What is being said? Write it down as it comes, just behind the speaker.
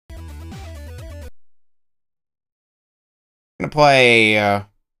gonna play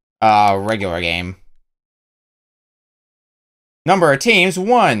regular game. Number of teams,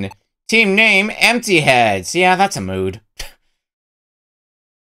 1. Team name, Empty Heads. Yeah, that's a mood.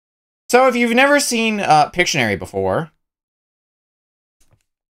 So if you've never seen Pictionary before,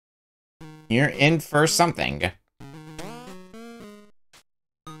 you're in for something. At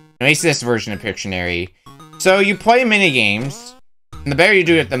least this version of Pictionary. So you play mini-games, and the better you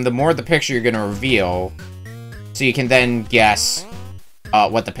do at them, the more the picture you're gonna reveal. So you can then guess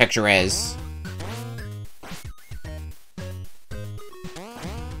what the picture is.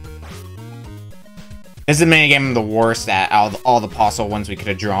 This is a minigame I'm the worst at out of all the possible ones we could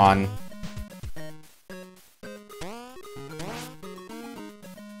have drawn.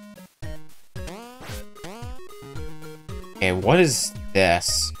 Okay, what is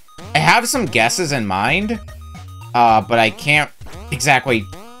this? I have some guesses in mind, but I can't exactly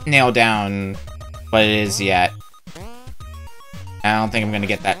nail down what it is yet. I don't think I'm gonna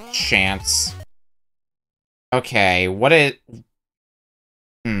get that chance. Okay, what it...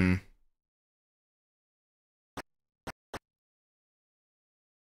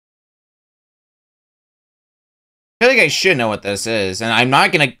 I feel like I should know what this is, and I'm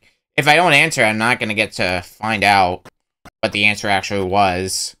not gonna... If I don't answer, I'm not gonna get to find out what the answer actually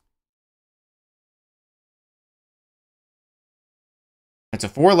was. It's a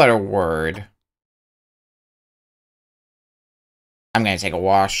 4-letter word. I'm gonna take a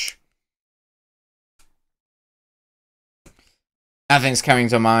wash. Nothing's coming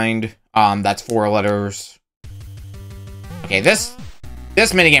to mind. That's 4 letters. Okay, this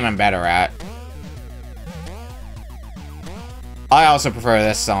minigame I'm better at. I also prefer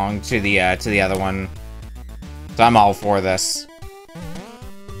this song to the other one. So I'm all for this.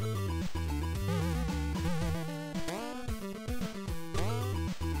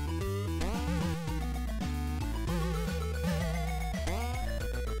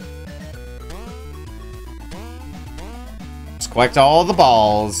 Let's collect all the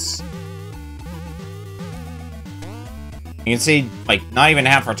balls. You can see, like, not even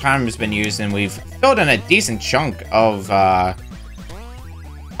half our time has been used, and we've filled in a decent chunk of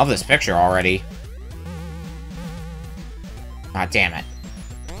this picture already. Ah, damn it.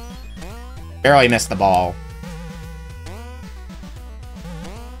 Barely missed the ball.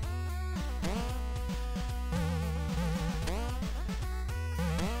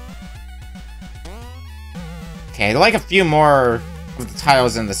 Okay, I'd like a few more of the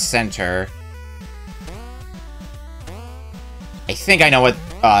tiles in the center. I think I know what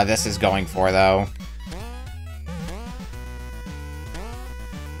this is going for, though.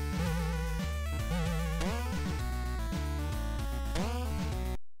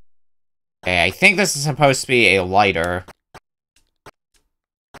 Okay, I think this is supposed to be a lighter.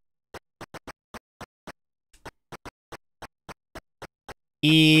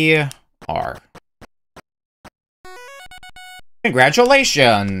 E-R.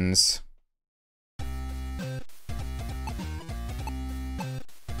 Congratulations!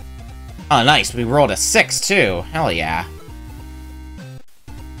 Oh, nice. We rolled a 6, too. Hell yeah.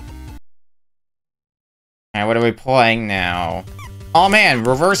 Alright, what are we playing now? Oh, man.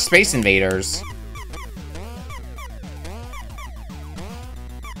 Reverse Space Invaders.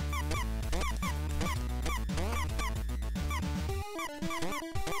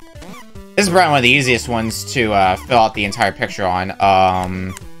 This is probably one of the easiest ones to fill out the entire picture on.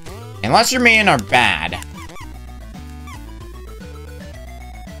 Unless your men are bad.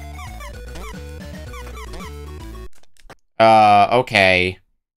 Okay.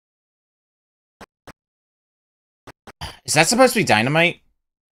 Is that supposed to be dynamite?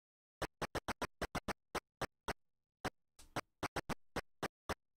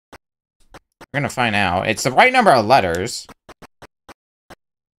 We're gonna find out. It's the right number of letters.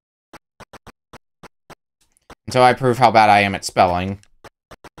 Until I prove how bad I am at spelling.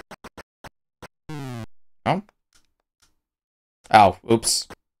 Oh. Oh, oops.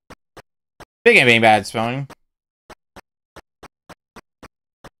 Big and being bad at spelling.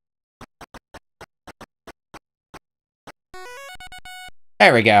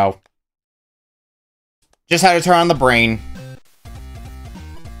 There we go. Just had to turn on the brain.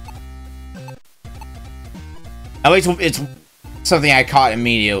 At least it's something I caught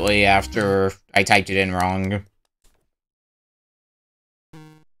immediately after I typed it in wrong.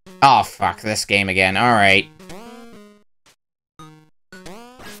 Oh, fuck, this game again. Alright.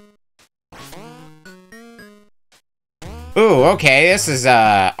 Ooh, okay, this is,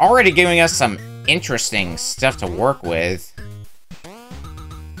 already giving us some interesting stuff to work with.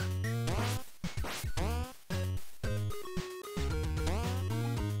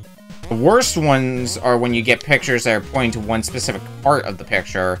 The worst ones are when you get pictures that are pointing to one specific part of the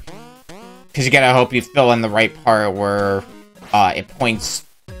picture. Because you gotta hope you fill in the right part where it points...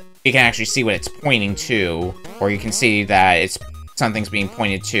 You can actually see what it's pointing to. Or you can see that something's being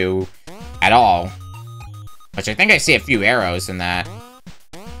pointed to at all. Which I think I see a few arrows in that.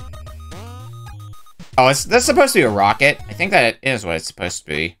 Oh, that's supposed to be a rocket. I think that is what it's supposed to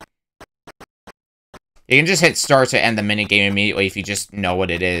be. You can just hit start to end the minigame immediately if you just know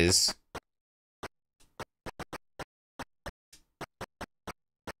what it is.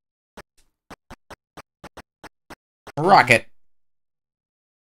 Rocket.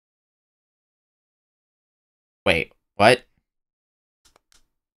 Wait, what?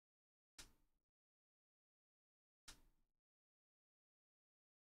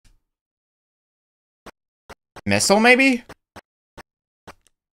 Missile, maybe?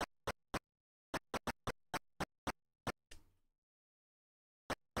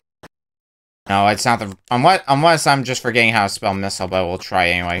 No, it's not the... Unless I'm just forgetting how to spell missile, but we'll try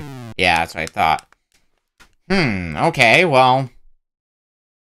anyway. Yeah, that's what I thought. Okay, well...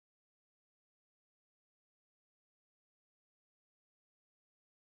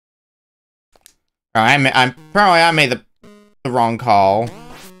 Apparently I made the wrong call.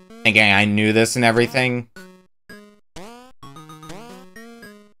 Thinking I knew this and everything.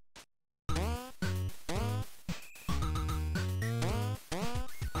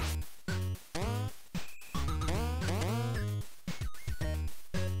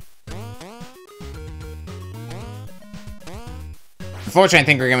 Unfortunately, I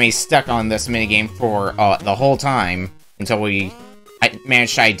think we're gonna be stuck on this minigame for the whole time until we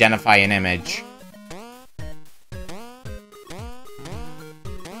manage to identify an image.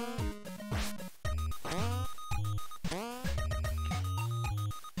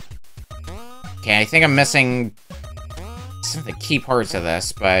 Okay, I think I'm missing some of the key parts of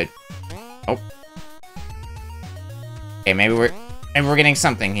this, but... Oh. Okay, maybe we're getting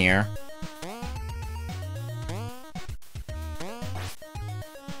something here.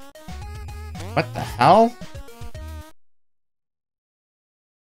 What the hell?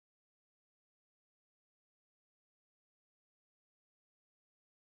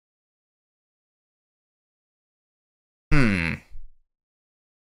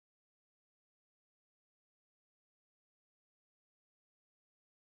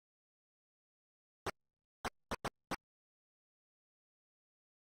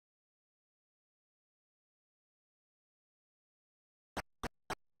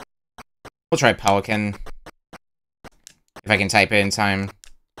 We'll try Pelican. If I can type it in time.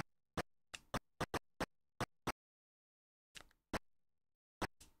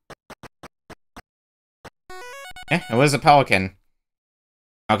 Yeah, it was a Pelican.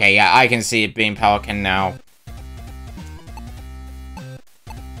 Okay, yeah, I can see it being Pelican now.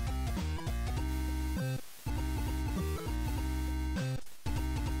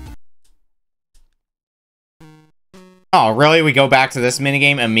 Oh, really? We go back to this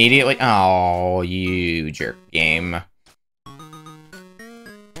minigame immediately? Oh, you jerk game.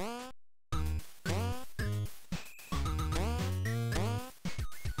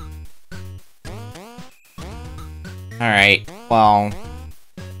 Alright, well...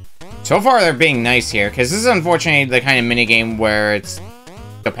 So far they're being nice here, because this is unfortunately the kind of minigame where it's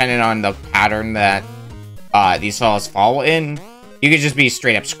dependent on the pattern that these fellas fall in. You could just be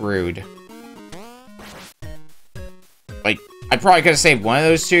straight up screwed. Like, I probably could have saved one of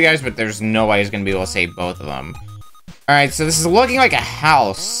those two guys, but there's no way I was going to be able to save both of them. Alright, so this is looking like a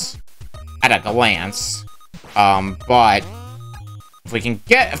house at a glance. But if we can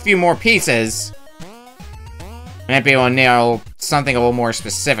get a few more pieces, we might be able to nail something a little more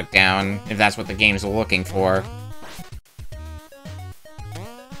specific down, if that's what the game's looking for.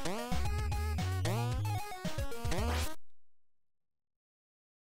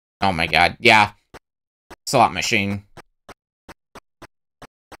 Oh my god, yeah. Slot machine.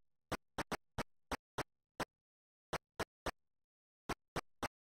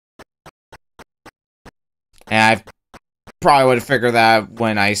 And I probably would have figured that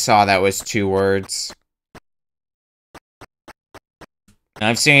when I saw that was 2 words. And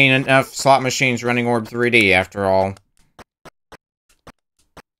I've seen enough slot machines running Orb 3D, after all.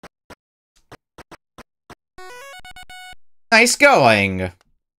 Nice going!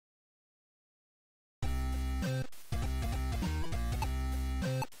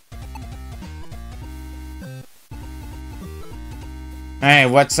 Alright,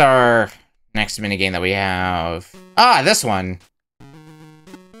 what's our next minigame that we have? Ah, this one!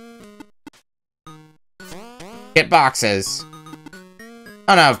 Get boxes.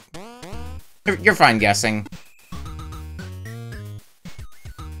 Oh no. You're fine guessing.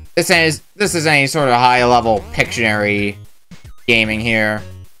 this is any sort of high-level Pictionary gaming here.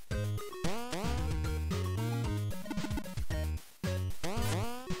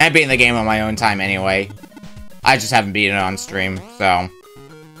 I'm beating the game on my own time anyway. I just haven't beaten it on stream, so...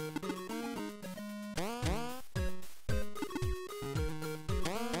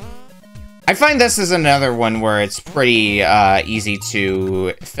 I find this is another one where it's pretty easy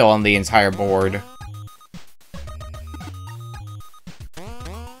to fill in the entire board.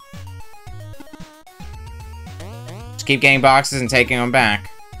 Just keep getting boxes and taking them back.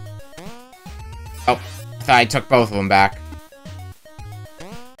 Oh, I thought I took both of them back.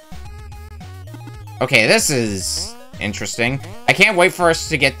 Okay, this is interesting. I can't wait for us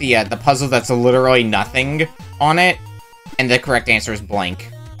to get the puzzle that's literally nothing on it, and the correct answer is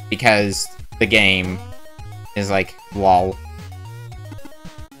blank, because the game is like, lol.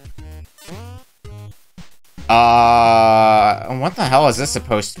 What the hell is this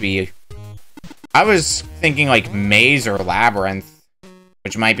supposed to be? I was thinking like maze or labyrinth,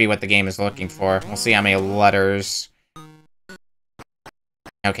 which might be what the game is looking for. We'll see how many letters.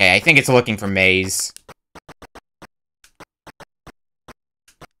 Okay, I think it's looking for maze.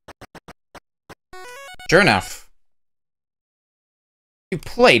 Sure enough. You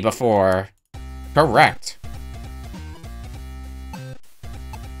played before. Correct.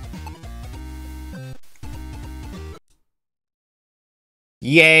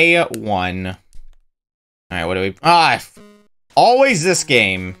 Yay, 1. Alright, what do we... always this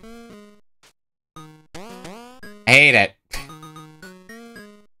game. I hate it.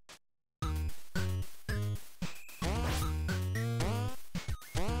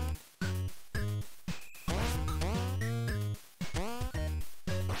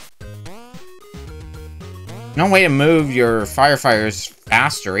 No way to move your firefighters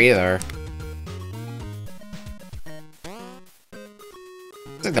faster, either.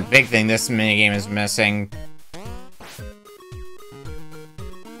 It's like the big thing this minigame is missing.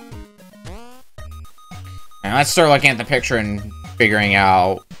 Now let's start looking at the picture and figuring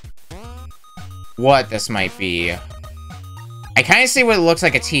out what this might be. I kind of see what looks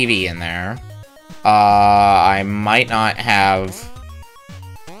like a TV in there. I might not have...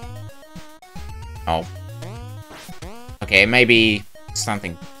 Oh. Okay, it may be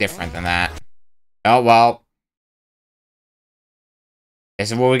something different than that. Oh, well.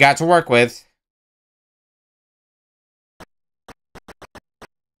 This is what we got to work with.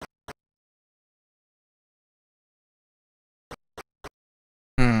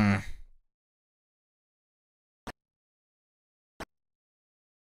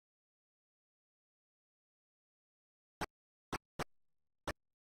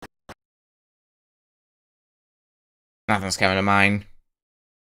 Nothing's coming to mind.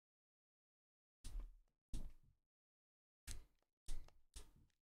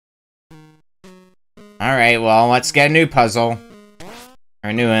 Alright, well, let's get a new puzzle. Or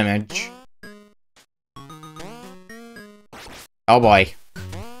a new image. Oh boy.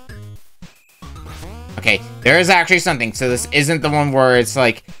 Okay, there is actually something, so this isn't the one where it's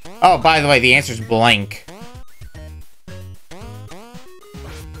like, oh, by the way, the answer's blank.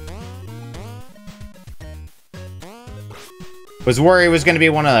 Was worried it was gonna be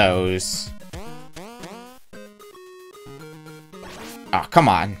one of those. Oh, come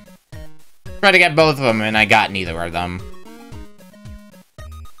on. Tried to get both of them, and I got neither of them.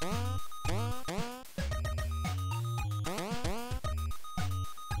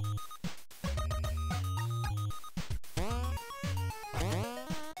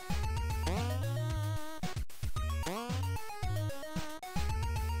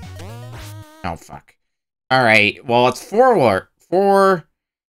 Oh, fuck. Alright, well, it's four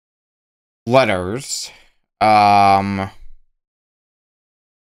letters.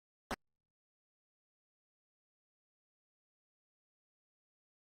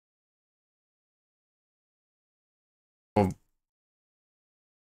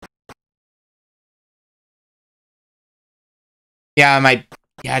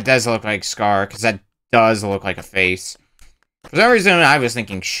 Yeah, it does look like Scar, because that does look like a face. For some reason, I was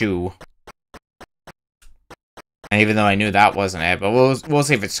thinking shoe. And even though I knew that wasn't it, but we'll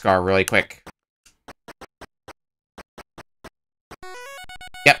see if it's Scar really quick.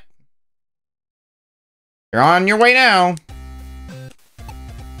 Yep. You're on your way now.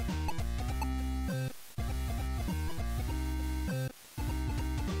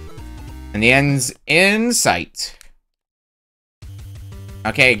 And the end's in sight.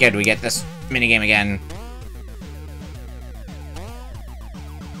 Okay, good. We get this minigame again.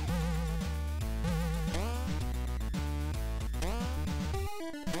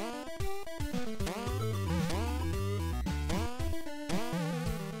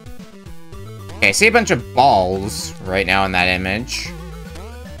 Okay, I see a bunch of balls right now in that image.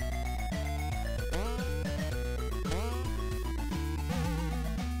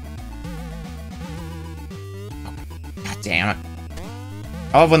 God damn it.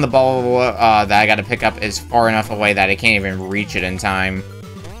 I love when the ball that I gotta pick up is far enough away that I can't even reach it in time.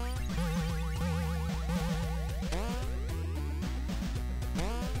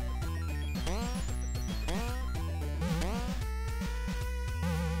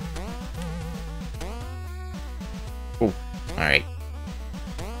 Ooh, alright.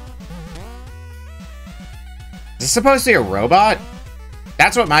 Is this supposed to be a robot?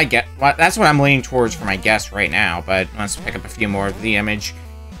 That's what that's what I'm leaning towards for my guess right now, but let's pick up a few more of the image.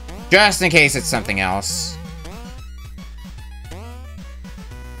 Just in case it's something else.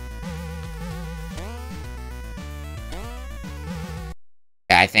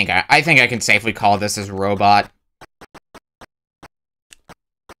 Yeah, I think I can safely call this as robot.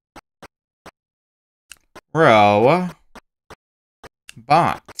 Robot.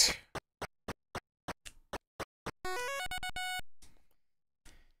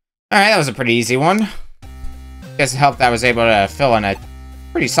 Alright, that was a pretty easy one. Guess it helped that I was able to fill in a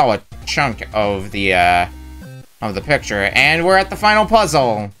pretty solid chunk of the picture. And we're at the final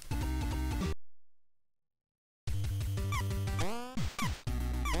puzzle!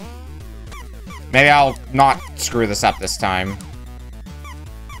 Maybe I'll not screw this up this time.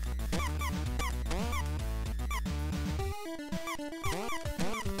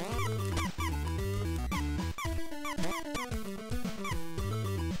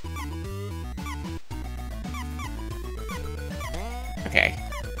 Okay.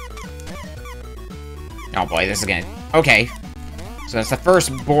 Oh boy, this is gonna... Okay. So that's the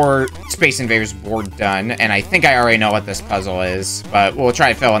first Space Invaders board done, and I think I already know what this puzzle is, but we'll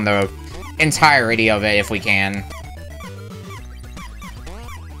try to fill in the entirety of it if we can.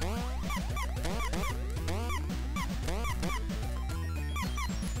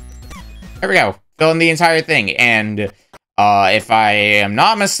 There we go. Fill in the entire thing, and if I am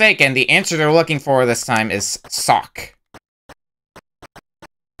not mistaken, the answer they're looking for this time is sock.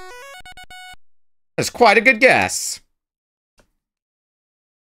 That's quite a good guess.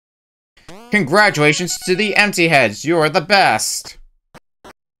 Congratulations to the Empty Heads. You're the best.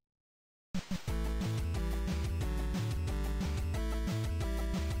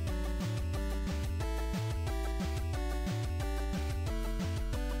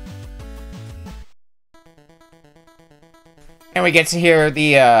 And we get to hear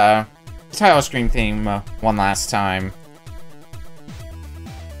the title screen theme one last time.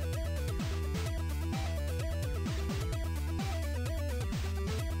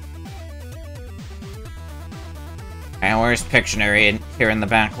 And where's Pictionary here in the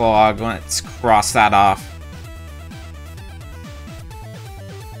backlog? Let's cross that off.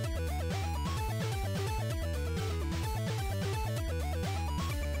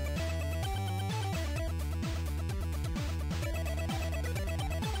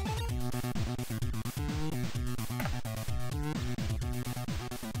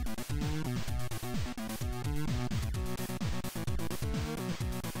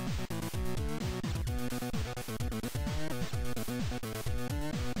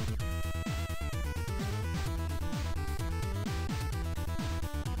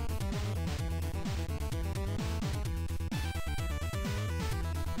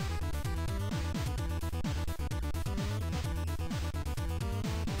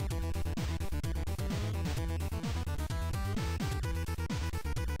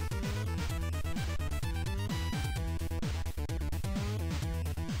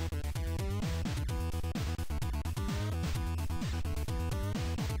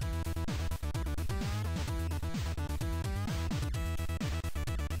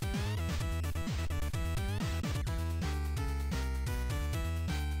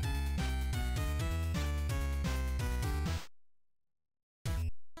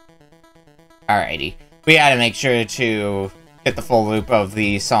 Alrighty. We had to make sure to get the full loop of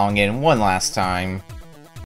the song in one last time.